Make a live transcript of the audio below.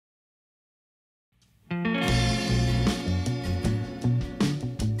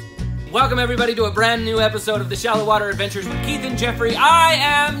Welcome everybody to a brand new episode of the Shallow Water Adventures with Keith and Jeffrey. I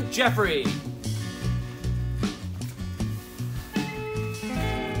am Jeffrey.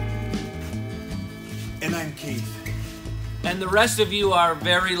 And I'm Keith. And the rest of you are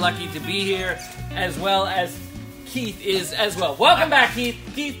very lucky to be here, as well as Keith is as well. Welcome back, Keith.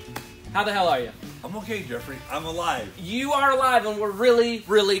 Keith, how the hell are you? I'm okay, Jeffrey. I'm alive. You are alive, and we're really,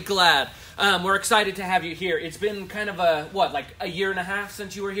 really glad. We're excited to have you here. It's been kind of like a year and a half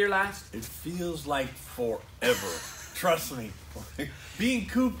since you were here last? It feels like forever. Trust me. Being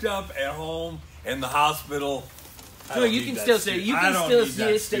cooped up at home in the hospital. No, you can still sit. You can still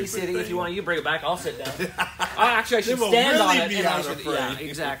stay sitting if you want. You bring it back. I'll sit down. Actually, I should stand on it. Yeah,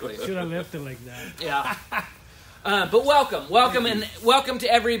 exactly. Should have left it like that. Yeah. But welcome to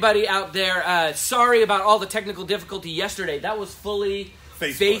everybody out there. Sorry about all the technical difficulty yesterday. That was fully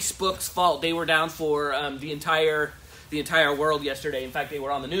Facebook's fault. They were down for the entire world yesterday. In fact, they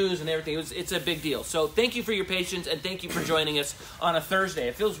were on the news and everything. It's a big deal. So thank you for your patience and thank you for joining us on a Thursday.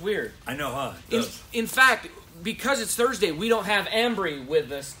 It feels weird. I know, huh? In fact, because it's Thursday, we don't have Ambry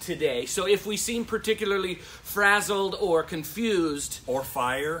with us today. So if we seem particularly frazzled or confused, or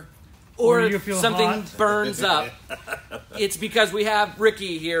fire, or you feel something hot, burns up, it's because we have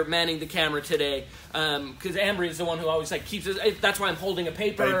Ricky here manning the camera today. Because Ambry is the one who always keeps us. That's why I'm holding a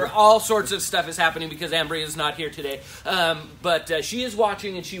paper. All sorts of stuff is happening because Ambry is not here today. But she is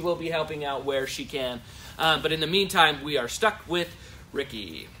watching and she will be helping out where she can. But in the meantime, we are stuck with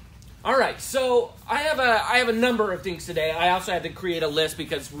Ricky. All right, so I have a number of things today. I also had to create a list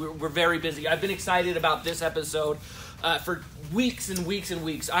because we're very busy. I've been excited about this episode for weeks and weeks and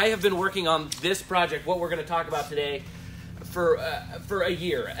weeks. I have been working on this project, what we're going to talk about today, for a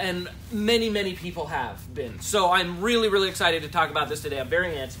year, and many people have been. So I'm really, really excited to talk about this today. I'm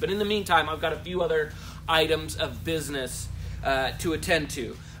very antsy, but in the meantime, I've got a few other items of business to attend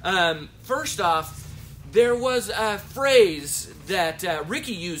to. First off, there was a phrase that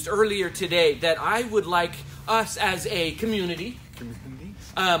Ricky used earlier today that I would like us as a community,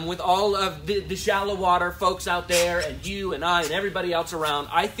 with all of the shallow water folks out there, and you and I and everybody else around,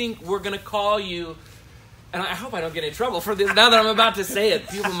 I think we're going to call you, and I hope I don't get in trouble for this now that I'm about to say it.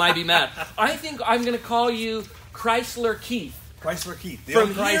 People might be mad. I think I'm going to call you Chrysler Keith. Chrysler Keith.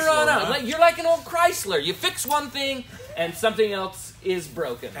 From here on out. You're like an old Chrysler. You fix one thing and something else is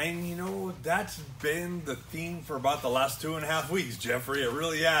broken. And you know, that's been the theme for about the last 2.5 weeks, Jeffrey. It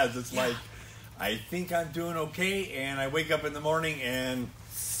really has. It's like, I think I'm doing okay, and I wake up in the morning and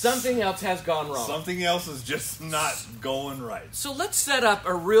something else has gone wrong. Something else is just not going right. So let's set up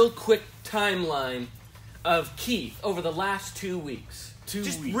a real quick timeline of Keith over the last 2 weeks.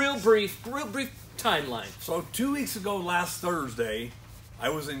 Just real brief timeline. So 2 weeks ago, last Thursday, I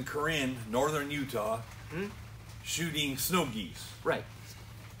was in Corinne, northern Utah, shooting snow geese. Right.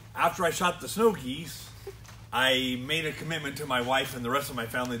 After I shot the snow geese, I made a commitment to my wife and the rest of my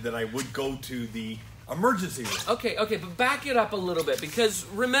family that I would go to the emergency room. Okay, but back it up a little bit, because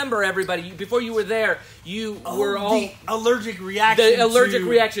remember, everybody, before you were there, you were all... The allergic reaction. The allergic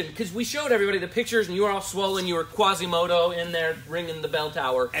reaction, because we showed everybody the pictures, and you were all swollen, you were Quasimodo in there ringing the bell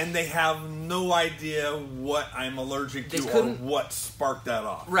tower. And they have no idea what I'm allergic to or what sparked that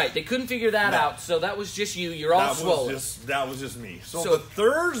off. Right, they couldn't figure that out, so that was just you, you're all swollen. That was just me. So the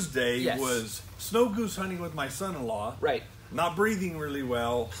Thursday was snow goose hunting with my son-in-law. Right. Not breathing really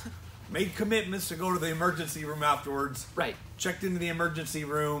well. Made commitments to go to the emergency room afterwards. Right. Checked into the emergency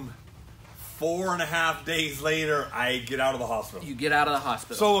room. 4.5 days later, I get out of the hospital. You get out of the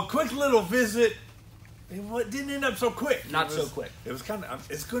hospital. So a quick little visit. It didn't end up so quick. Not so quick. It was kind of.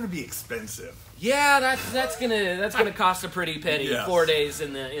 It's going to be expensive. Yeah, that's gonna cost a pretty penny. Yes. 4 days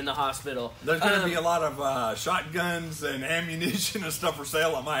in the hospital. There's going to be a lot of shotguns and ammunition and stuff for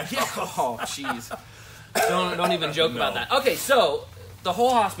sale at my house. Oh, jeez. Don't even joke about that. Okay, so. The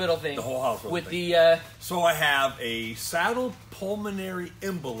whole hospital thing. So I have a saddle pulmonary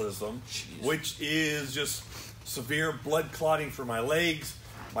embolism, which is just severe blood clotting for my legs,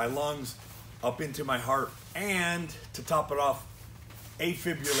 my lungs, up into my heart, and to top it off,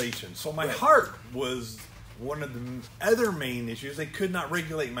 afibrillation. So my heart was one of the other main issues. They could not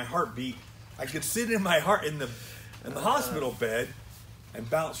regulate my heartbeat. I could sit in my heart in the hospital bed and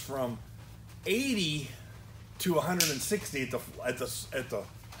bounce from 80 to 160 at the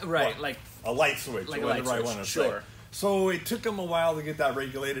right, like a light switch, like a light switch. I say. So it took them a while to get that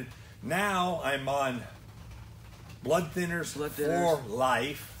regulated. Now I'm on blood thinners for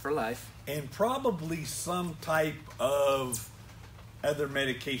life, and probably some type of other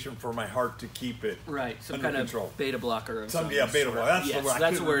medication for my heart to keep it some under kind control. Of beta blocker. Beta blocker.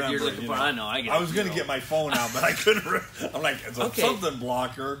 That's the word you're looking for. I know. I get it. I was going to get my phone out, but I couldn't. I'm like, it's a something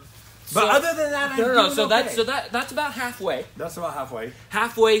blocker. But other than that, I'm doing So okay. that's about halfway. That's about halfway.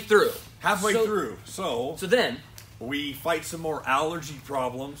 Halfway through. Through. So then we fight some more allergy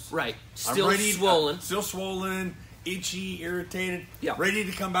problems. right, I'm still ready, swollen. Still swollen, itchy, irritated. Yeah. Ready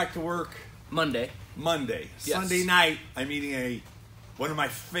to come back to work Monday. Monday. Yes. Sunday night, I'm eating one of my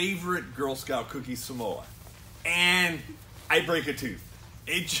favorite Girl Scout cookies, Samoa. And I break a tooth.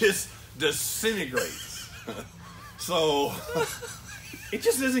 It just disintegrates. So it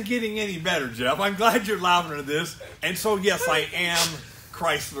just isn't getting any better, Jeff. I'm glad you're laughing at this. And so, yes, I am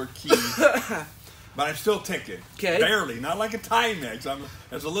Chrysler Key. But I'm still ticking. Okay. Barely. Not like a Timex.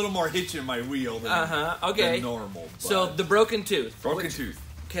 There's a little more hitch in my wheel than normal. So the broken tooth. Broken tooth.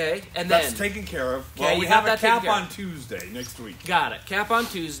 Okay, and That's then taken care of. Okay, Well, you we have have a that taken cap care on of. Tuesday next week. Got it. Cap on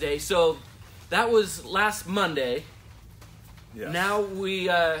Tuesday. So that was last Monday. Yes. Now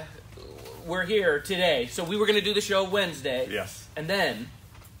we're here today. So we were going to do the show Wednesday. Yes. And then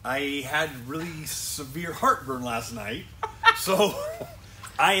I had really severe heartburn last night. So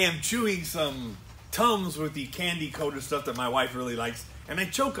I am chewing some Tums with the candy coated stuff that my wife really likes. And I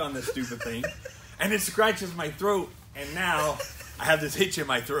choke on this stupid thing. And it scratches my throat. And now I have this hitch in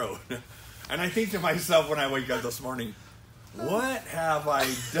my throat. And I think to myself when I wake up this morning, what have I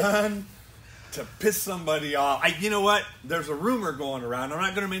done to piss somebody off? You know what? There's a rumor going around. I'm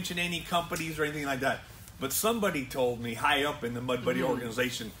not going to mention any companies or anything like that. But somebody told me high up in the Mud Buddy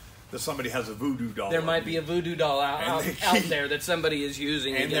organization that somebody has a voodoo doll. there might be a voodoo doll out there that somebody is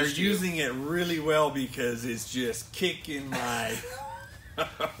using. And they're against you. using it really well because it's just kicking my...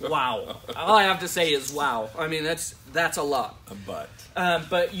 Wow. All I have to say is wow. I mean, that's a lot. butt.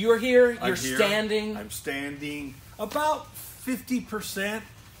 But you're here. I'm You're here. standing. I'm standing. About 50%.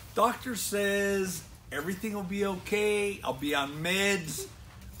 Doctor says everything will be okay. I'll be on meds.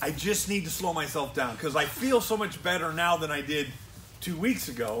 I just need to slow myself down because I feel so much better now than I did 2 weeks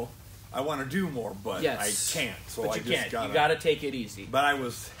ago. I want to do more, but Yes. I can't. So But I you just can't. You gotta take it easy. But I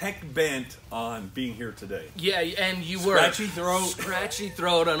was heck bent on being here today. Yeah, and you were Scratchy throat. scratchy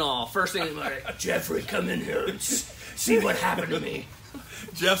throat and all. First thing, like, Jeffrey, come in here and see what happened to me.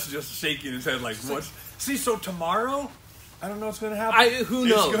 Jeff's just shaking his head like, what? See, so tomorrow, I don't know what's going to happen. Who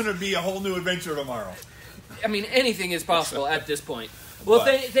knows? It's going to be a whole new adventure tomorrow. I mean, anything is possible at this point. Well,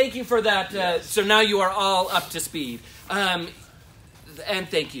 thank you for that. Yes. So now you are all up to speed. And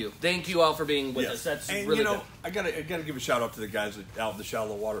thank you all for being with us. That's and really you know, good. I gotta give a shout out to the guys out in the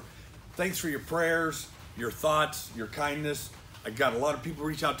shallow water. Thanks for your prayers, your thoughts, your kindness. I got a lot of people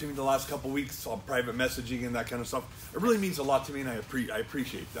reach out to me the last couple weeks on private messaging and that kind of stuff. It really means a lot to me, and I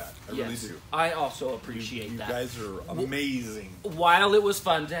appreciate that. I really do. I also appreciate You that. guys are amazing. While it was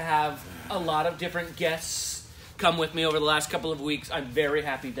fun to have a lot of different guests come with me over the last couple of weeks, I'm very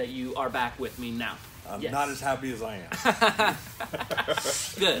happy that you are back with me now. I'm Yes. not as happy as I am.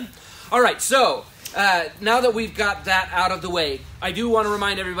 Good. All right, so now that we've got that out of the way, I do want to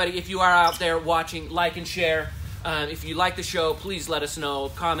remind everybody, if you are out there watching, like and share. If you like the show, please let us know.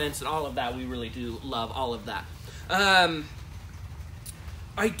 Comments and all of that. We really do love all of that. I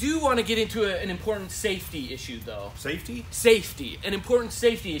do want to get into an important safety issue, though. Safety? Safety. An important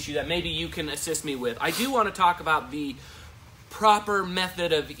safety issue that maybe you can assist me with. I do want to talk about the proper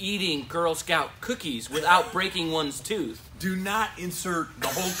method of eating Girl Scout cookies without breaking one's tooth. Do not insert the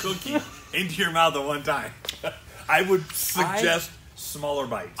whole cookie into your mouth at one time. I would suggest smaller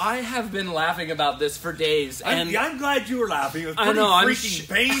bites. I have been laughing about this for days, and I'm glad you were laughing. It was I pretty know, freaking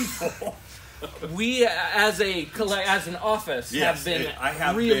painful. we, as an office, Yes, have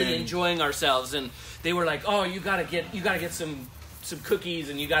been really enjoying ourselves. And they were like, "Oh, you gotta get some cookies,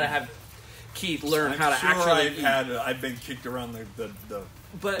 and you gotta have Keith learn how to actually eat." I've been kicked around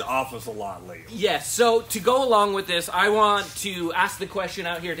the office a lot lately. Yes. So to go along with this, I want to ask the question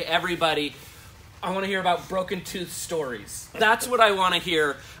out here to everybody. I want to hear about broken tooth stories. That's what I want to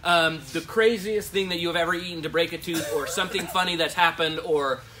hear. The craziest thing that you have ever eaten to break a tooth, or something funny that's happened,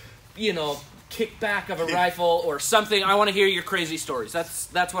 or kickback of a rifle or something. I want to hear your crazy stories.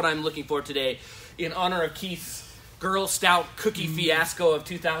 That's what I'm looking for today, in honor of Keith's Girl Scout cookie fiasco of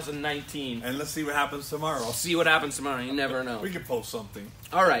 2019. And let's see what happens tomorrow. See what happens tomorrow. You never know. We can post something.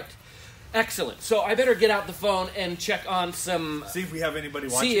 All right. Excellent. So I better get out the phone and check on some... See if we have anybody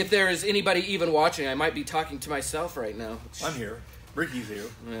watching. See if there is anybody even watching. I might be talking to myself right now. I'm here. Ricky's here.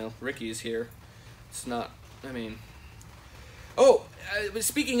 Well, Ricky's here. It's not... I mean... Oh,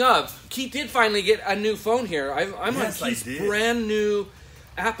 speaking of, Keith did finally get a new phone here. I'm on Keith's brand new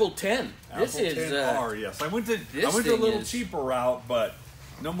Apple 10. This is XR, yes. I went to a little cheaper route, but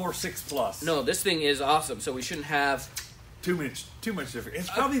no more 6 Plus. No, this thing is awesome. So we shouldn't have Too much different. It's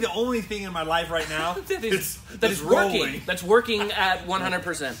probably the only thing in my life right now that is working. rolling. That's working at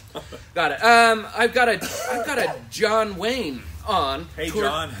 100%. Got it. I've got a John Wayne on. Hey,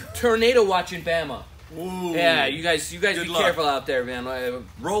 John. Tornado watch in Bama. Ooh. Yeah, you guys be luck. careful out there, man.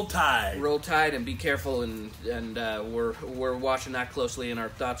 Roll Tide. Roll Tide and be careful, and we're watching that closely, and our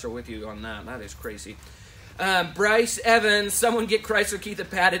thoughts are with you on that. That is crazy. Bryce Evans, someone get Chrysler Keith a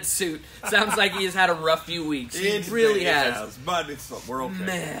padded suit. Sounds like he has had a rough few weeks. He really has. But we're okay.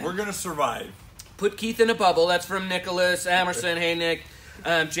 Man. We're going to survive. Put Keith in a bubble. That's from Nicholas Amerson. Hey, Nick.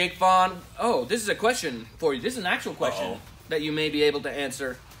 Jake Vaughn. Oh, this is a question for you. This is an actual question that you may be able to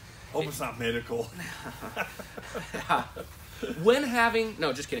answer. Hope it's not medical.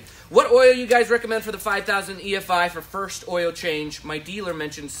 No, just kidding. What oil you guys recommend for the 5000 EFI for first oil change? My dealer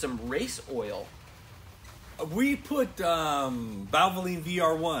mentioned some race oil. We put Valvoline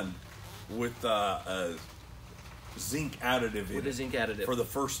VR1 with a zinc additive in it. With a zinc additive. For the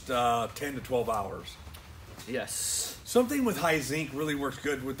first 10 to 12 hours. Yes. Something with high zinc really works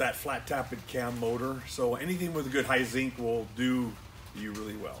good with that flat-tapped cam motor. So anything with a good high zinc will do you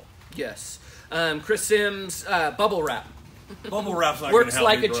really well. Yes. Chris Sims, bubble wrap. Bubble wrap's not works gonna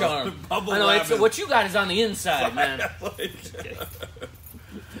help like me, a bro. charm. Bubble I know, wrap what you got is on the inside, man.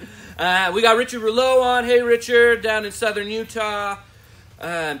 We got Richard Rouleau on. Hey, Richard, down in southern Utah.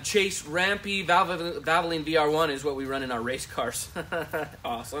 Chase Rampy, Valvoline VR1 is what we run in our race cars.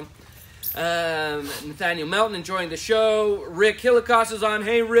 Awesome. Nathaniel Melton enjoying the show. Rick Hillicoss is on.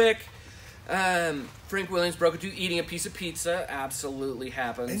 Hey, Rick. Frank Williams broke into eating a piece of pizza. Absolutely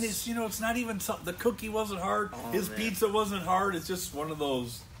happens. And it's not even something. The cookie wasn't hard. His pizza wasn't hard. It's just one of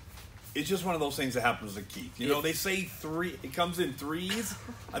those. It's just one of those things that happens to Keith. They say three. It comes in threes.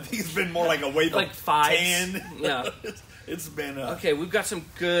 I think it's been more like a wave like of 5. 10. Yeah, it's been. Okay, we've got some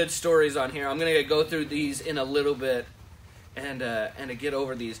good stories on here. I'm gonna go through these in a little bit, and to get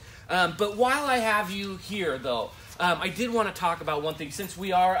over these. But while I have you here, though, I did want to talk about one thing. Since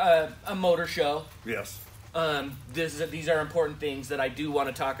we are a motor show, yes. These are important things that I do want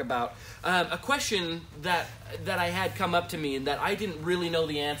to talk about. A question that I had come up to me and that I didn't really know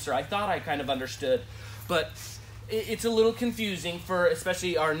the answer. I thought I kind of understood, but it's a little confusing for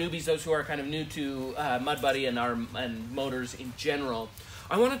especially our newbies, those who are kind of new to Mud Buddy and motors in general.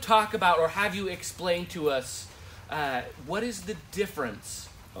 I want to talk about, or have you explain to us, what is the difference?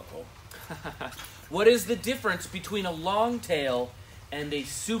 What is the difference between a long tail and a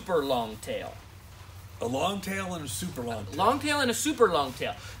super long tail? A long tail and a super long tail. Long tail and a super long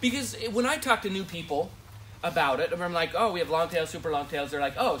tail. Because when I talk to new people about it, I'm like, oh, we have long tails, super long tails. They're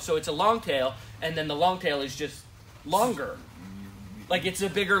like, oh, so it's a long tail, and then the long tail is just longer. Like it's a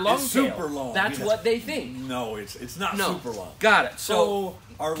bigger long tail. It's super long. That's what they think. No, it's not super long. Got it. So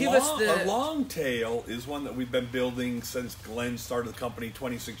our long tail is one that we've been building since Glenn started the company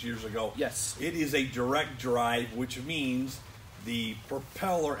 26 years ago. Yes. It is a direct drive, which means the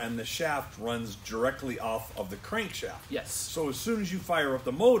propeller and the shaft runs directly off of the crankshaft. Yes. So as soon as you fire up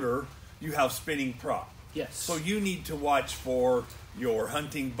the motor, you have spinning prop. Yes. So you need to watch for your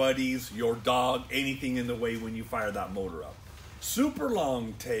hunting buddies, your dog, anything in the way when you fire that motor up. Super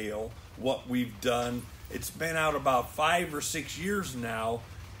long tail, what we've done, it's been out about 5 or 6 years now,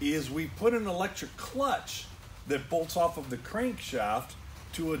 is we put an electric clutch that bolts off of the crankshaft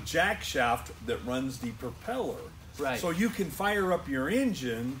to a jack shaft that runs the propeller. Right. So you can fire up your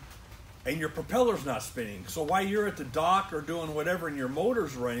engine and your propeller's not spinning. So while you're at the dock or doing whatever and your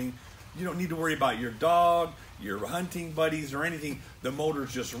motor's running, you don't need to worry about your dog, your hunting buddies, or anything. The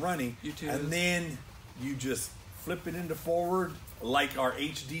motor's just running. You too. And then you just flip it into forward like our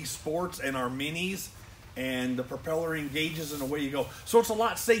HD Sports and our Minis, and the propeller engages and away you go. So it's a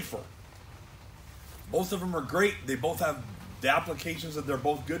lot safer. Both of them are great. They both have the applications that they're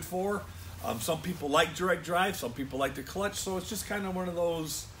both good for. Some people like direct drive. Some people like the clutch. So it's just kind of one of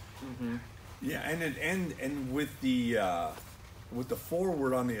those. Mm-hmm. Yeah, and with the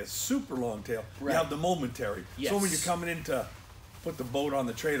forward on the super long tail, right, you have the momentary. Yes. So when you're coming in to put the boat on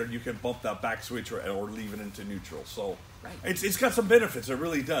the trailer, you can bump that back switch or leave it into neutral. So right, it's got some benefits. It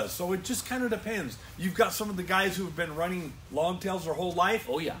really does. So it just kind of depends. You've got some of the guys who've been running long tails their whole life.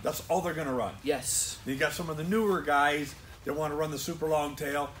 Oh yeah, that's all they're going to run. Yes. You got some of the newer guys that want to run the super long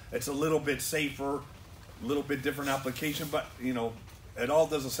tail. It's a little bit safer, a little bit different application, but it all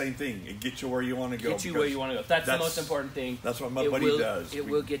does the same thing. It gets you where you want to go. Get you where you want to go. That's the most important thing. That's what Mud Buddy does. It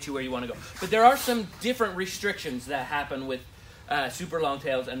will get you where you want to go. But there are some different restrictions that happen with super long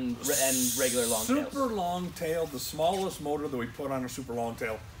tails and regular long tails. Super long tail, the smallest motor that we put on a super long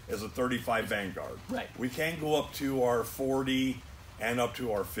tail is a 35 Vanguard. Right. We can go up to our 40 and up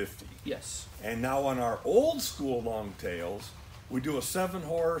to our 50. Yes. And now on our old school longtails, we do a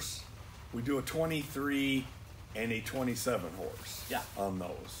 7-horse, we do a 23, and a 27-horse. Yeah. On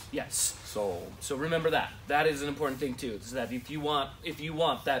those. Yes. So remember that. That is an important thing too. Is that if you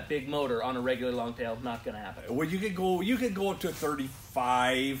want that big motor on a regular longtail, not going to happen. well, you could go up to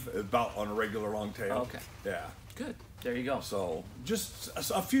 35 about on a regular longtail. Okay. Yeah. Good. There you go. So just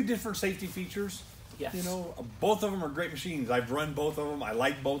a few different safety features. Yes. You know, both of them are great machines. I've run both of them. I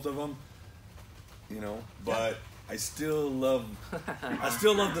like both of them. You know, but I still love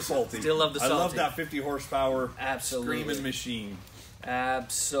the Salty. Still love the Salty. I love that 50 horsepower Absolutely. screaming machine.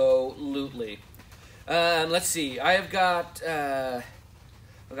 Absolutely. Let's see. I've got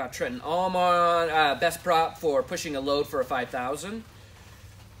Trenton Allman, best prop for pushing a load for a 5,000.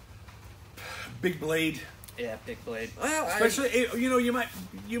 Big blade. Yeah, big blade. Well, Especially,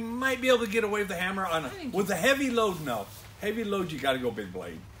 you might be able to get away with the hammer with a heavy load. No, heavy load, you got to go big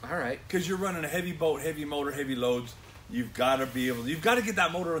blade. All right. Because you're running a heavy boat, heavy motor, heavy loads. You've got to get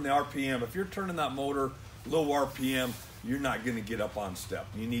that motor in the RPM. If you're turning that motor low RPM, you're not going to get up on step.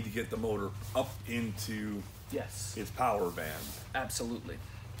 You need to get the motor up into its power band. Absolutely.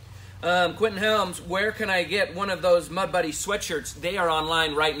 Quentin Helms, where can I get one of those Mud Buddy sweatshirts? They are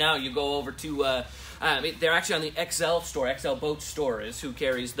online right now. You go over to, they're actually on the XL store. XL Boats store is who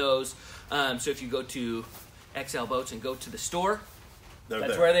carries those. So if you go to XL Boats and go to the store,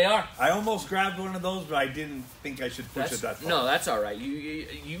 that's where they are. I almost grabbed one of those, but I didn't think I should push it that far. No, that's all right.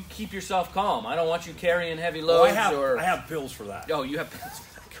 You keep yourself calm. I don't want you carrying heavy loads. I have pills for that. Oh, you have pills.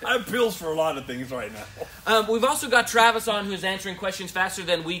 I have pills for a lot of things right now. We've also got Travis on, who's answering questions faster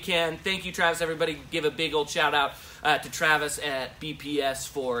than we can. Thank you, Travis. Everybody give a big old shout out to Travis at BPS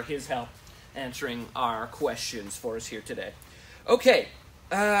for his help answering our questions for us here today. Okay.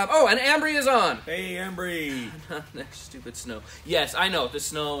 And Ambry is on. Hey, Ambry. Stupid snow. Yes, I know. The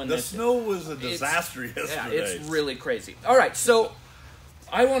snow. And the snow was a disaster yesterday. Yeah, it's really crazy. All right, so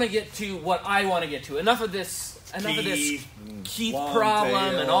I want to get to what I want to get to. Enough of this Keith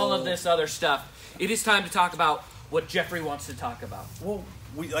problem and all of this other stuff. It is time to talk about what Jeffrey wants to talk about. Well,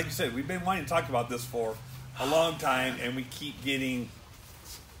 like you said, we've been wanting to talk about this for a long time, and we keep getting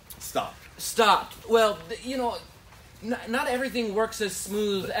stopped. Well, not everything works as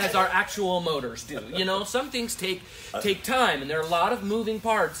smooth as our actual motors do. Some things take time, and there are a lot of moving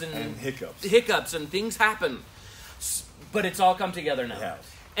parts and hiccups, and things happen. But it's all come together now. Yeah.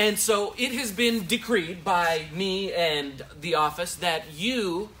 And so it has been decreed by me and the office that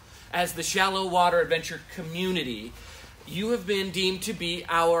you, as the shallow water adventure community, you have been deemed to be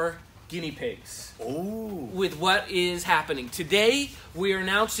our guinea pigs. Ooh. With what is happening. Today, we are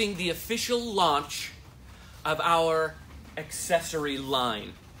announcing the official launch of our accessory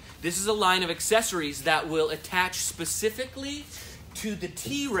line. This is a line of accessories that will attach specifically to the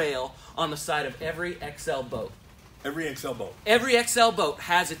T-rail on the side of every XL boat. Every XL boat. Every XL boat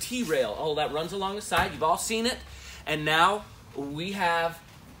has a T-rail. That runs along the side. You've all seen it. And now we have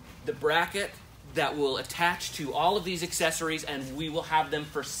the bracket that will attach to all of these accessories, and we will have them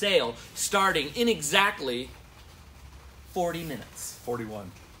for sale starting in exactly 40 minutes.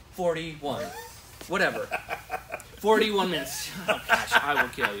 41. Whatever. 41 minutes. Oh, gosh, I will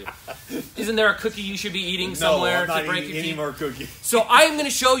kill you. Isn't there a cookie you should be eating somewhere to break your teeth? Any more cookies. So I am going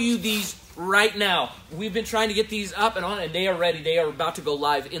to show you these right now. We've been trying to get these up and on, and they are ready. They are about to go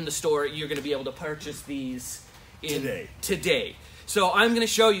live in the store. You're going to be able to purchase these today. So I'm going to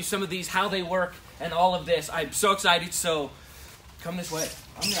show you some of these, how they work, and all of this. I'm so excited, so come this way.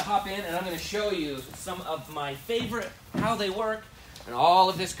 I'm going to hop in, and I'm going to show you some of my favorite, how they work, and all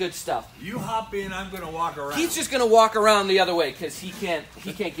of this good stuff. You hop in, I'm going to walk around. He's just going to walk around the other way because he can't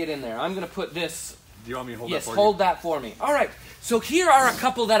get in there. I'm going to put this. Do you want me to hold that for you? Yes, hold that for me. All right. So here are a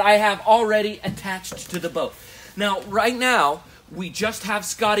couple that I have already attached to the boat. Now, right now, we just have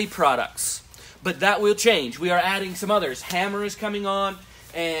Scotty products, but that will change. We are adding some others. Hammer is coming on,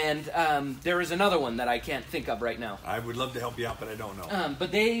 and there is another one that I can't think of right now. I would love to help you out, but I don't know.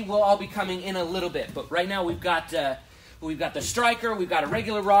 But they will all be coming in a little bit. But right now, we've got the striker, we've got a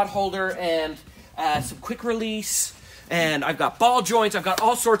regular rod holder, and some quick release. And I've got ball joints. I've got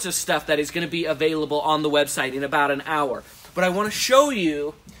all sorts of stuff that is going to be available on the website in about an hour. But I want to show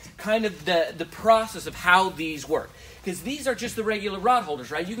you kind of the process of how these work. Because these are just the regular rod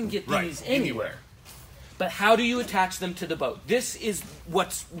holders, right? You can get these anywhere. But how do you attach them to the boat? This is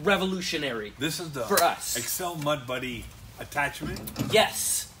what's revolutionary for us. Excel Mud Buddy attachment?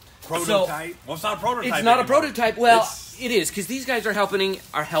 Yes. Prototype? Well, it's not a prototype. It's not a prototype. Well, it is, because these guys are helping.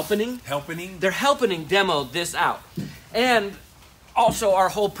 They're helping demo this out. And also our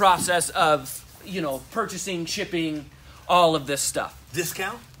whole process of, purchasing, shipping, all of this stuff.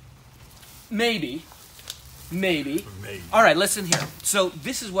 Discount? Maybe. All right, listen here. So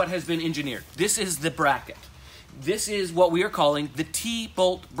this is what has been engineered. This is the bracket. This is what we are calling the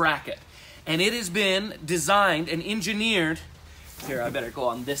T-bolt bracket. And it has been designed and engineered, here, I better go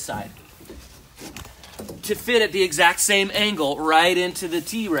on this side, to fit at the exact same angle right into the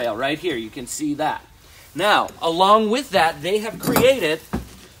T-rail right here. You can see that. Now, along with that, they have created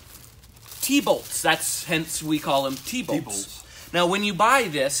T-bolts. That's hence we call them T-bolts. Now, when you buy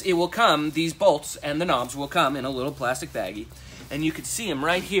this, it will come, these bolts and the knobs will come in a little plastic baggie, and you can see them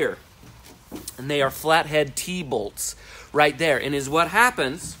right here. And they are flathead T-bolts right there. And is what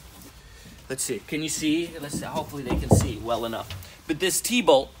happens, let's see, can you see? Let's see, hopefully they can see well enough. But this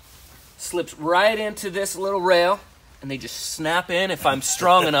T-bolt slips right into this little rail, and they just snap in if I'm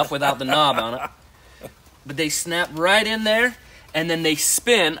strong enough without the knob on it. But they snap right in there, and then they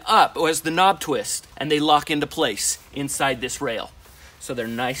spin up as the knob twists, and they lock into place inside this rail. So they're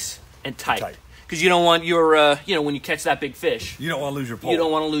nice and tight. Because you don't want your, when you catch that big fish, you don't want to lose your pole. You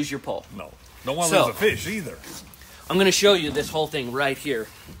don't want to lose your pole. No. Don't want to lose a fish either. I'm going to show you this whole thing right here.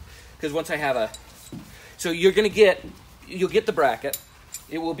 Because once I have so you're going to you'll get the bracket.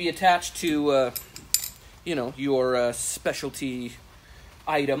 It will be attached to, your specialty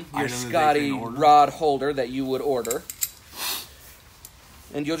item, your Scotty rod holder that you would order.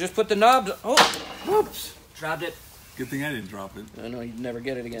 And you'll just put the knobs. Oh, whoops! Dropped it. Good thing I didn't drop it. I know you'd never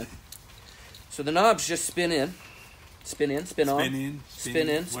get it again. So the knobs just spin in, spin off, spin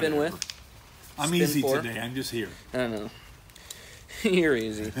in, spin with. I'm easy today. I'm just here. I know. You're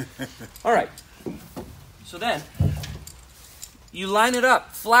easy. All right. So then you line it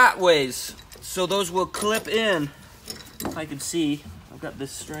up flat ways, so those will clip in. If I can see, I've got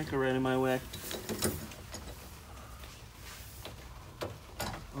this striker right in my way.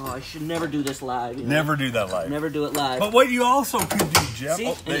 Oh, I should never do this live. Never do that live. Never do it live. But what you also could do, Jeff,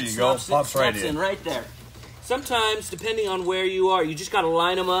 see? There you go, pops right in. Right there. Sometimes, depending on where you are, you just got to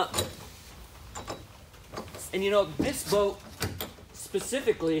line them up. And this boat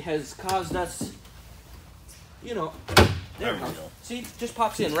specifically has caused us, there we go. See, just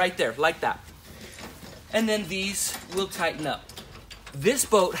pops in right there, like that. And then these will tighten up. This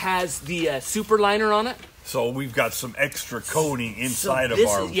boat has the super liner on it. So we've got some extra coating inside of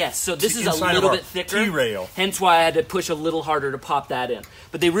our... Yes, so this is a little bit thicker. T-rail. Hence why I had to push a little harder to pop that in.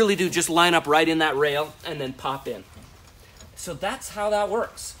 But they really do just line up right in that rail and then pop in. So that's how that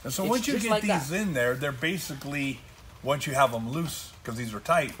works. And so once you get these in there, they're basically, once you have them loose, because these are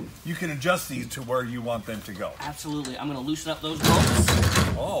tight, you can adjust these to where you want them to go. Absolutely. I'm going to loosen up those bolts.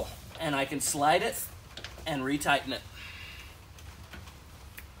 Oh. And I can slide it and retighten it.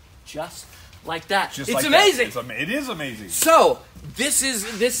 Just like that. It's like amazing. It is amazing. So this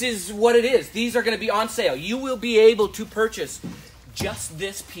is what it is. These are going to be on sale. You will be able to purchase just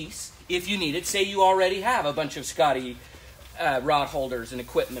this piece if you need it. Say you already have a bunch of Scotty rod holders and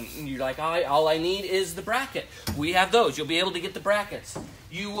equipment, and you're like, all I need is the bracket. We have those. You'll be able to get the brackets.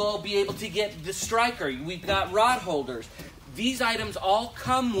 You will be able to get the striker. We've got rod holders. These items all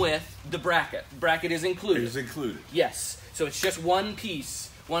come with the bracket. The bracket is included. It is included. Yes. So it's just one piece.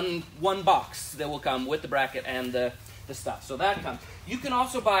 One box that will come with the bracket and the stuff. So that comes. You can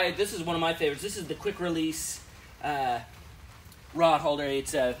also buy, this is one of my favorites, this is the quick release rod holder.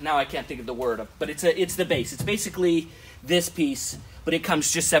 It's now I can't think of the word, but it's the base. It's basically this piece, but it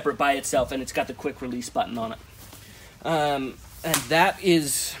comes just separate by itself, and it's got the quick release button on it. And that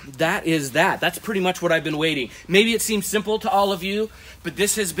is that. That's pretty much what I've been waiting. Maybe it seems simple to all of you, but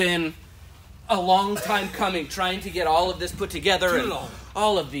this has been a long time coming, trying to get all of this put together, and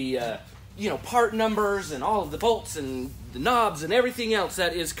all of the part numbers and all of the bolts and the knobs and everything else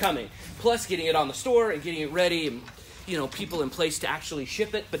that is coming. Plus getting it on the store and getting it ready and people in place to actually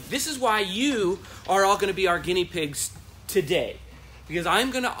ship it. But this is why you are all going to be our guinea pigs today, because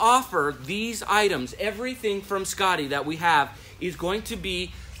I'm going to offer these items. Everything from Scotty that we have is going to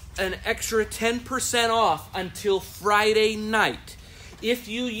be an extra 10% off until Friday night if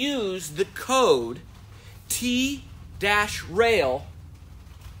you use the code T-Rail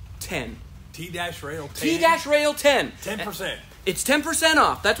 10. T-Rail 10. T-Rail 10. 10%. It's 10%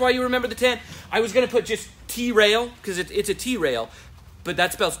 off. That's why you remember the 10. I was going to put just T-Rail because it's a T-Rail, but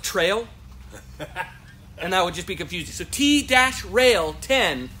that spells trail, and that would just be confusing. So T-Rail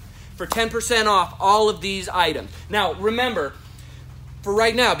 10 for 10% off all of these items. Now, remember, for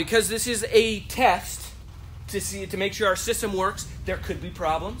right now, because this is a test to make sure our system works, there could be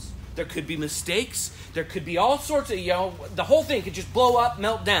problems. There could be mistakes. There could be all sorts of, the whole thing could just blow up,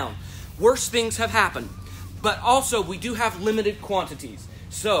 melt down. Worse things have happened. But also, we do have limited quantities.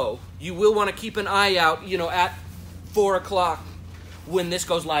 So, you will want to keep an eye out, 4 o'clock when this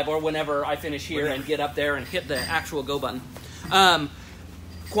goes live, or whenever I finish here and get up there and hit the actual go button.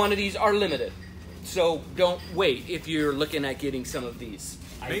 Quantities are limited, so don't wait if you're looking at getting some of these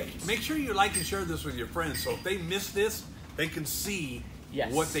items. Make sure you like and share this with your friends, so if they miss this, they can see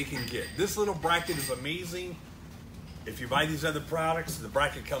what they can get. This little bracket is amazing. If you buy these other products, the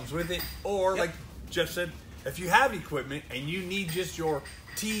bracket comes with it. Or, like Jeff said, if you have equipment and you need just your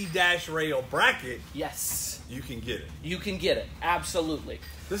T-rail bracket, you can get it. You can get it, absolutely.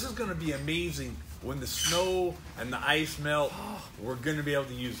 This is going to be amazing. When the snow and the ice melt, we're going to be able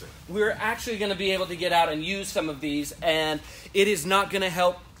to use it. We're actually going to be able to get out and use some of these, and it is not going to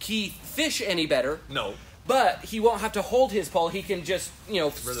help Keith fish any better. No. But he won't have to hold his pole. He can just,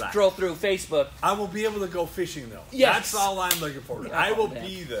 scroll through Facebook. I will be able to go fishing, though. Yes. That's all I'm looking forward to. I will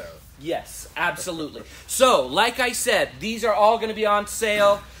be there. Yes, absolutely. So, like I said, these are all going to be on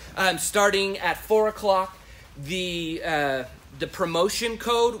sale starting at 4 o'clock. The promotion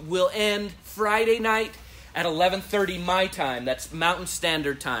code will end Friday night at 11:30 my time. That's Mountain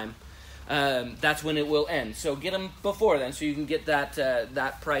Standard Time. That's when it will end. So get them before then, so you can get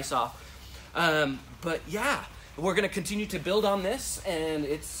that price off. But yeah, we're going to continue to build on this, and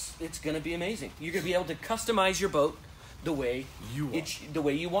it's going to be amazing. You're going to be able to customize your boat the way you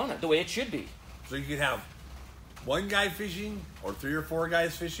want it, the way it should be. So you can have one guy fishing or 3 or 4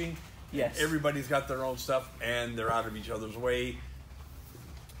 guys fishing. Yes. Everybody's got their own stuff, and they're out of each other's way.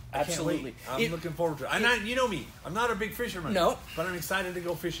 Absolutely. I'm looking forward to it. You know me. I'm not a big fisherman. No. But I'm excited to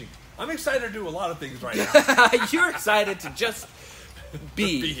go fishing. I'm excited to do a lot of things right now. You're excited to just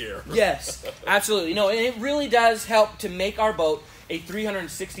be here. Yes, absolutely. No, and it really does help to make our boat a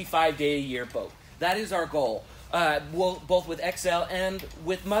 365-day-a-year boat. That is our goal. Both with XL and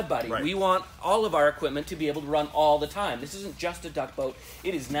with Mud Buddy. Right. We want all of our equipment to be able to run all the time. This isn't just a duck boat.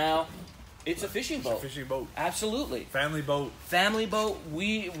 It is now... It's a fishing boat. It's a fishing boat. Absolutely. Family boat. Family boat.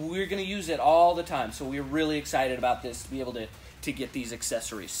 We're going to use it all the time. So we're really excited about this, to be able to get these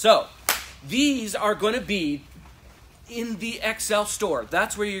accessories. So these are going to be in the XL store.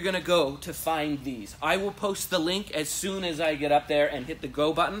 That's where you're going to go to find these. I will post the link as soon as I get up there and hit the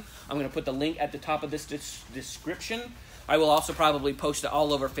go button. I'm going to put the link at the top of this description. I will also probably post it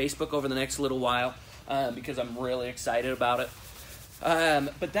all over Facebook over the next little while because I'm really excited about it.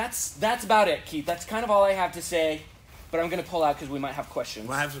 But that's about it, Keith. That's kind of all I have to say. But I'm going to pull out because we might have questions.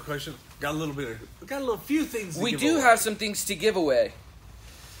 I have some questions. Got a few things to we give do away. Have some things to give away.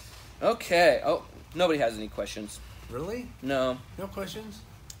 Okay. Oh, nobody has any questions. Really? No. No questions?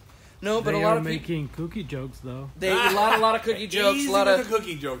 No, but they a lot are of people making cookie jokes though. A lot of cookie jokes. Easy a lot with of the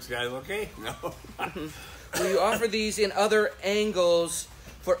cookie jokes, guys. Okay. No. We offer these in other angles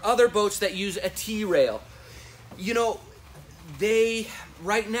for other boats that use a T-rail. They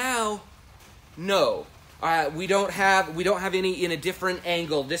right now, no. We don't have any in a different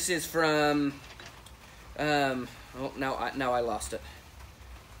angle. This is from. Now I lost it.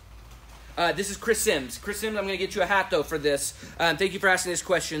 This is Chris Sims. Chris Sims, I'm going to get you a hat though for this. Thank you for asking these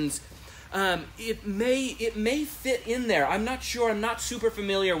questions. It may fit in there. I'm not sure. I'm not super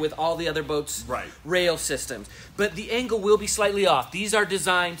familiar with all the other boats' rail systems, but the angle will be slightly off. These are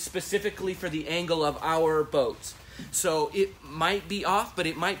designed specifically for the angle of our boats. So it might be off, but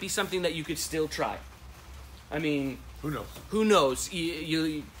it might be something that you could still try. I mean, who knows? Who knows?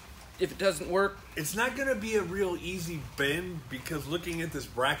 You if it doesn't work, it's not going to be a real easy bend because looking at this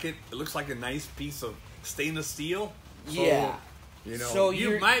bracket, it looks like a nice piece of stainless steel. So, yeah. So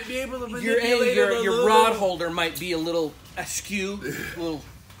you might be able to manipulate your rod holder might be a little askew.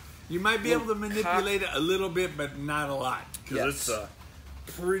 You might be able to manipulate it a little bit, but not a lot because it's a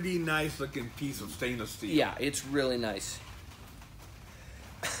pretty nice looking piece of stainless steel. Yeah, it's really nice.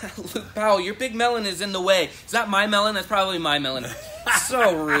 Luke Powell, your big melon is in the way. Is that my melon? That's probably my melon.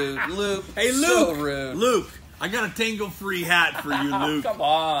 So rude, Luke. Hey, Luke. So rude. Luke, I got a Tanglefree hat for you, Luke. Come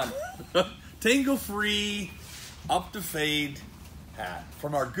on. Tanglefree up to fade hat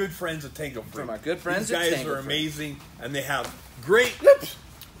from our good friends at Tanglefree. From our good friends at Tanglefree. These guys are amazing, and they have great...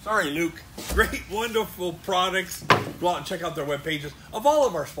 Sorry, Luke. Great, wonderful products. Go out and check out their web pages. Of all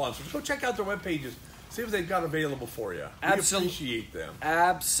of our sponsors, go check out their web pages. See what they've got available for you. We appreciate them.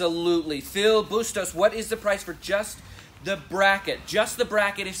 Absolutely. Phil Bustos, what is the price for just the bracket? Just the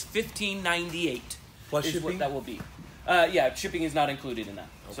bracket is $15.98. Plus is shipping? What that will be. Yeah, shipping is not included in that.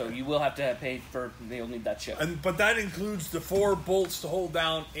 Okay. So you will have to pay for, they'll need that ship. But that includes the 4 bolts to hold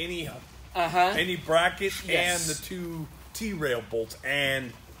down any bracket and the 2 T-rail bolts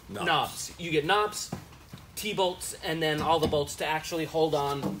and knobs. You get knobs, T-bolts, and then all the bolts to actually hold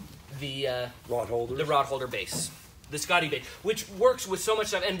on the rod holder. The rod holder base. the Scotty bait, which works with so much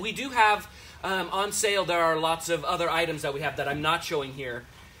stuff. And we do have on sale, there are lots of other items that we have that I'm not showing here.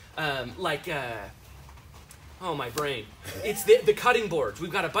 Oh, my brain. It's the cutting boards.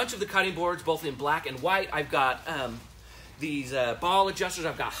 We've got a bunch of the cutting boards, both in black and white. I've got these ball adjusters.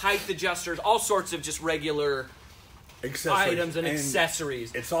 I've got height adjusters, all sorts of just regular items and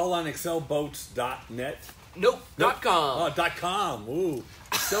accessories. It's all on excelboats.net. Nope, .com. Oh, .com. Ooh,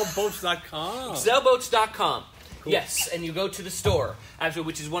 excelboats.com. Excelboats.com. Cool. Yes, and you go to the store, actually,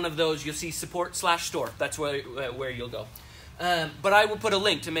 which is one of those, you'll see support/store. That's where you'll go. But I will put a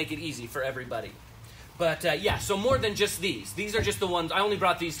link to make it easy for everybody. But yeah, so more than just these. These are just the ones, I only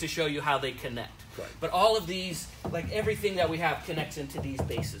brought these to show you how they connect. Right. But all of these, like everything that we have connects into these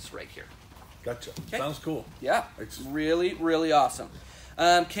bases right here. Gotcha. Okay. Sounds cool. Yeah, it's really, really awesome.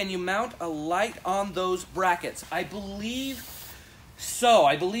 Can you mount a light on those brackets? I believe so.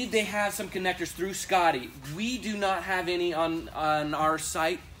 I believe they have some connectors through Scotty. We do not have any on our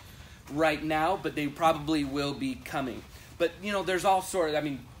site right now, but they probably will be coming. But, you know, there's all sorts, I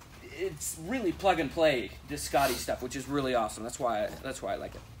mean, it's really plug and play, this Scotty stuff, which is really awesome. That's why I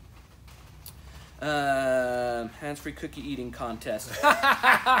like it. Hands-free cookie eating contest.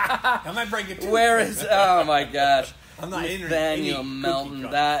 I might break it too. Where is? Oh my gosh! I'm not Nathaniel Melton.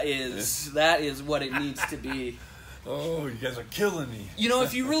 That is what it needs to be. Oh, you guys are killing me. You know,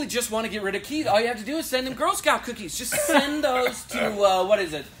 if you really just want to get rid of Keith, all you have to do is send him Girl Scout cookies. Just send those to what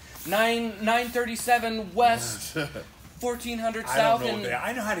is it? 937 West, 1400 South.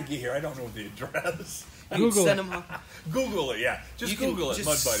 I know how to get here. I don't know the address. Google it. Google it, yeah. Just Google it,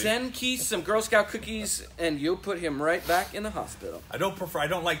 Mud Buddy. Send Keith some Girl Scout cookies, and you'll put him right back in the hospital. I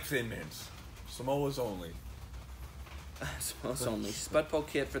don't like Thin Mints. Samoa's only. Samoa's only. Spud Pole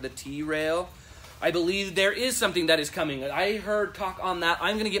kit for the T-Rail. I believe there is something that is coming. I heard talk on that.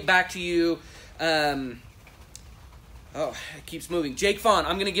 I'm going to get back to you. Oh, it keeps moving. Jake Fawn,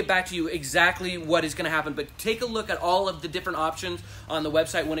 I'm going to get back to you exactly what is going to happen. But take a look at all of the different options on the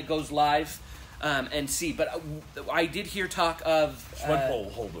website when it goes live. And see, but I did hear talk of Spud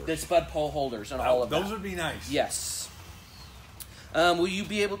pole holders. The Spud pole holders and all of that. Those would be nice. Yes. Will you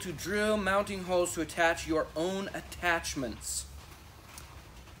be able to drill mounting holes to attach your own attachments?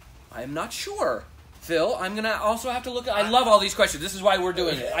 I'm not sure, Phil. I'm going to also have to look at... I love all these questions. This is why we're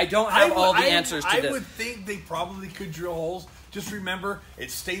doing it. I don't have all the answers to this. I would think they probably could drill holes. Just remember,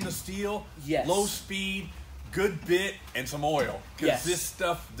 it's stainless steel, yes, low speed, good bit, and some oil. Because yes, this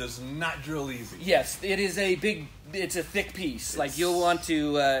stuff does not drill easy. Yes, it is it's a thick piece. Like you'll want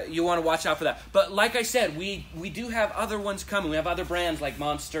to watch out for that. But like I said, we do have other ones coming. We have other brands like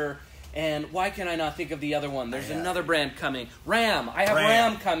Monster, and why can I not think of the other one? There's another brand coming. Ram. I have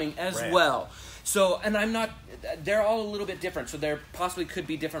Ram coming as well. So, and they're all a little bit different. So there possibly could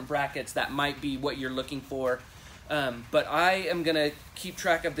be different brackets that might be what you're looking for. But I am going to keep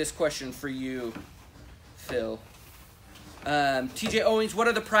track of this question for you, Phil. TJ Owens, what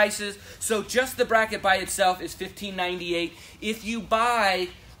are the prices? So just the bracket by itself is $15.98. If you buy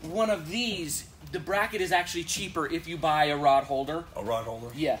one of these, the bracket is actually cheaper if you buy a rod holder. A rod holder?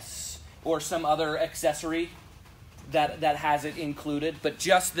 Yes. Or some other accessory that has it included. But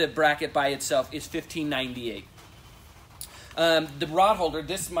just the bracket by itself is $15.98. The rod holder,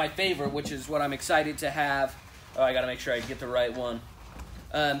 this is my favorite, which is what I'm excited to have. Oh, I got to make sure I get the right one.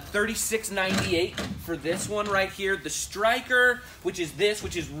 $36.98 for this one right here. The Striker, which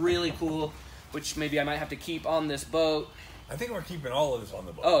is really cool, which maybe I might have to keep on this boat. I think we're keeping all of this on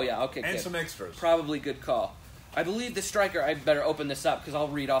the boat. Oh, yeah, okay, and good. some extras. Probably good call. I believe the Striker, I better open this up because I'll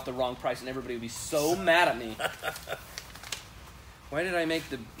read off the wrong price and everybody will be so mad at me. Why did I make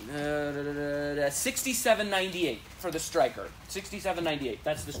the $67.98 for the Striker? $67.98.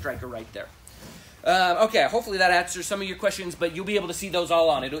 That's the Striker right there. Okay, hopefully that answers some of your questions, but you'll be able to see those all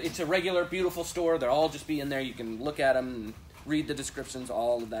on it. It's a regular, beautiful store. They'll all just be in there. You can look at them, and read the descriptions,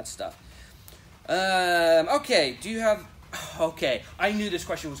 all of that stuff. Okay, do you have... Okay, I knew this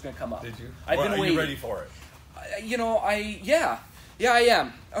question was going to come up. Did you? I've been waiting. Are you ready for it? Yeah, I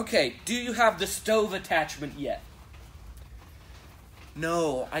am. Okay, do you have the stove attachment yet?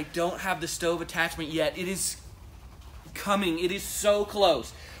 No, I don't have the stove attachment yet. It is coming. It is so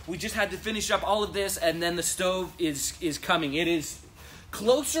close. We just had to finish up all of this, and then the stove is coming. It is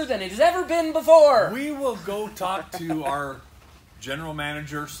closer than it has ever been before. We will go talk to our general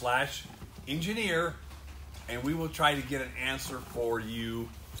manager / engineer, and we will try to get an answer for you.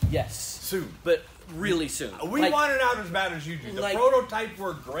 Yes. Soon. But really soon. We want it out as bad as you do. The prototypes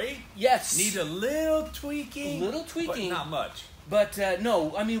were great. Yes. Need a little tweaking. But not much. But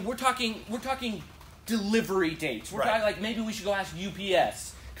no, I mean we're talking delivery dates. We're talking like maybe we should go ask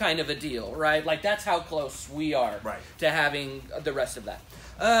UPS. kind of a deal, right? Like, that's how close we are to having the rest of that.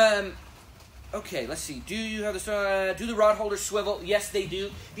 Okay, let's see. Do you have the do the rod holders swivel? Yes, they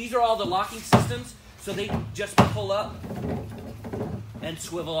do. These are all the locking systems, so they just pull up and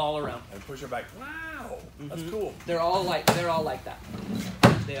swivel all around and push it back. Wow, that's cool. They're all like that.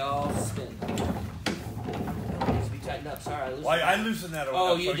 They all spin. Needs to be tightened up. Sorry, I loosened that.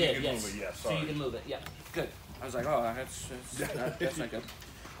 Oh, so you did. Can Yes. move it. Yeah, so you can move it. Yeah. Good. I was like, oh, that's not good.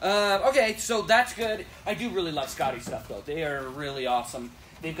 Okay, so that's good. I do really love Scotty stuff, though. They are really awesome.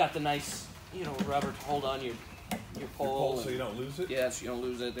 They've got the nice, rubber to hold on your pole. So you don't lose it? Yes, you don't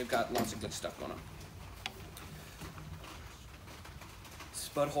lose it. They've got lots of good stuff going on.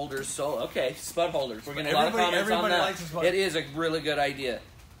 Spud holders. So, okay, spud holders. We're getting a lot of comments on that. Likes a spud. It is a really good idea.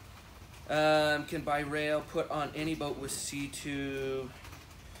 Can by rail, put on any boat with C2.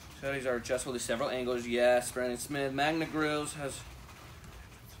 Studies are adjustable to several angles. Yes, Brandon Smith. Magna Grills has...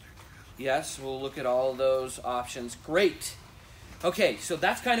 Yes, we'll look at all those options. Great. Okay, so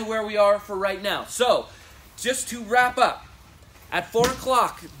that's kind of where we are for right now. So, just to wrap up, at 4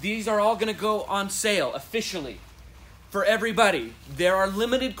 o'clock, these are all going to go on sale officially for everybody. There are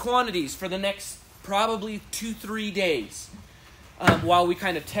limited quantities for the next probably 2-3 days while we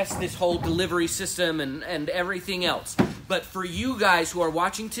kind of test this whole delivery system and everything else. But for you guys who are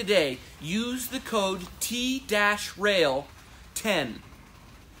watching today, use the code T-Rail 10.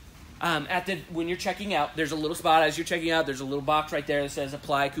 When you're checking out, there's a little spot as you're checking out. There's a little box right there that says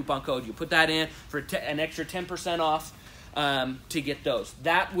apply coupon code. You put that in for an extra 10% off to get those.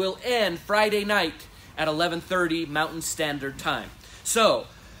 That will end Friday night at 11:30 Mountain Standard Time. So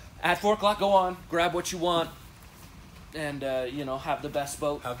at 4 o'clock, go on, grab what you want, and have the best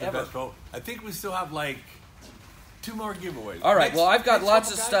boat ever. Best boat. I think we still have like 2 more giveaways. All right. Well, I've got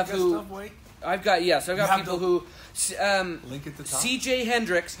lots of stuff I've got people who link at the top. CJ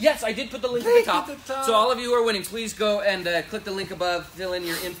Hendricks. Yes, I did put the link at the top. So all of you who are winning, please go and click the link above, fill in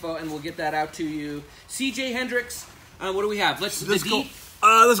your info, and we'll get that out to you. CJ Hendricks. What do we have? Let's go.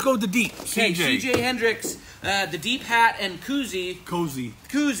 Let's go with the deep. Okay, CJ Hendricks, the deep hat and koozie. Cozy.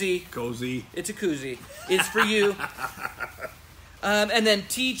 It's a koozie. It's for you. And then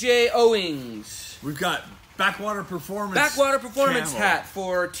TJ Owings. We've got Backwater Performance hat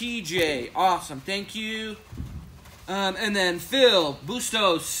for TJ. Awesome. Thank you. And then Phil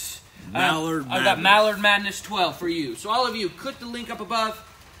Bustos. Mallard Madness. I've got Mallard Madness 12 for you. So all of you, click the link up above,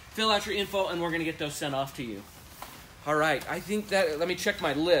 fill out your info, and we're going to get those sent off to you. All right. I think that... Let me check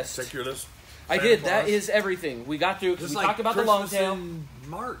my list. Check your list. I did. That is everything. We got through, because we talked about Christmas the long tail. in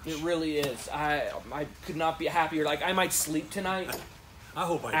March. It really is. I could not be happier. Like, I might sleep tonight. I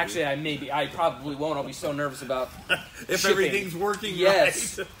hope I Actually, I probably won't. I'll be so nervous about if shipping. Everything's working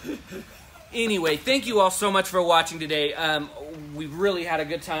yes. right. Anyway, thank you all so much for watching today. We really had a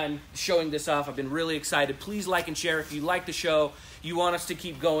good time showing this off. I've been really excited. Please like and share if you like the show. You want us to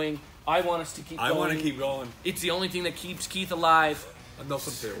keep going. I want us to keep going. I want to keep going. It's the only thing that keeps Keith alive. I know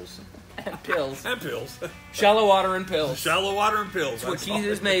some pills. And pills. And pills. Shallow water and pills. Shallow water and pills. That's what Keith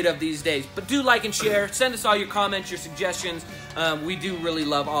is made of these days. But do like and share. Send us all your comments, your suggestions. We do really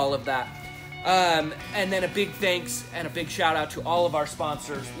love all of that. And then a big thanks and a big shout out to all of our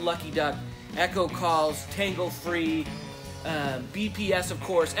sponsors. Lucky Duck, Echo Calls, Tanglefree, BPS, of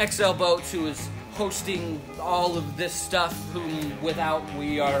course, XL Boats, who is hosting all of this stuff, whom without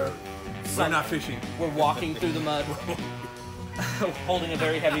we're not fishing. We're walking through the mud. Holding a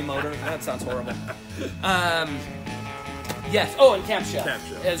very heavy motor. That sounds horrible. Yes. Oh, and Camp Chef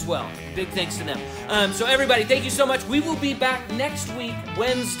as well. Big thanks to them. So everybody, thank you so much. We will be back next week,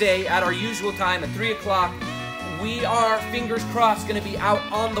 Wednesday, at our usual time at 3 o'clock. We are, fingers crossed, going to be out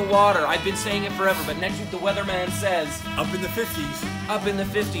on the water. I've been saying it forever, but next week the weatherman says... Up in the 50s. Up in the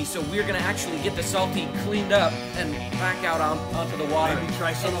 50s. So we're going to actually get the Salty cleaned up and back out onto the water. Maybe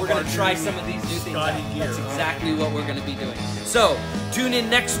try some and we're going to try some of these new things out. Gear, That's exactly what we're going to be doing. So, tune in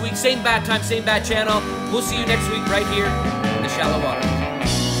next week. Same bad time, same bad channel. We'll see you next week right here in the shallow water.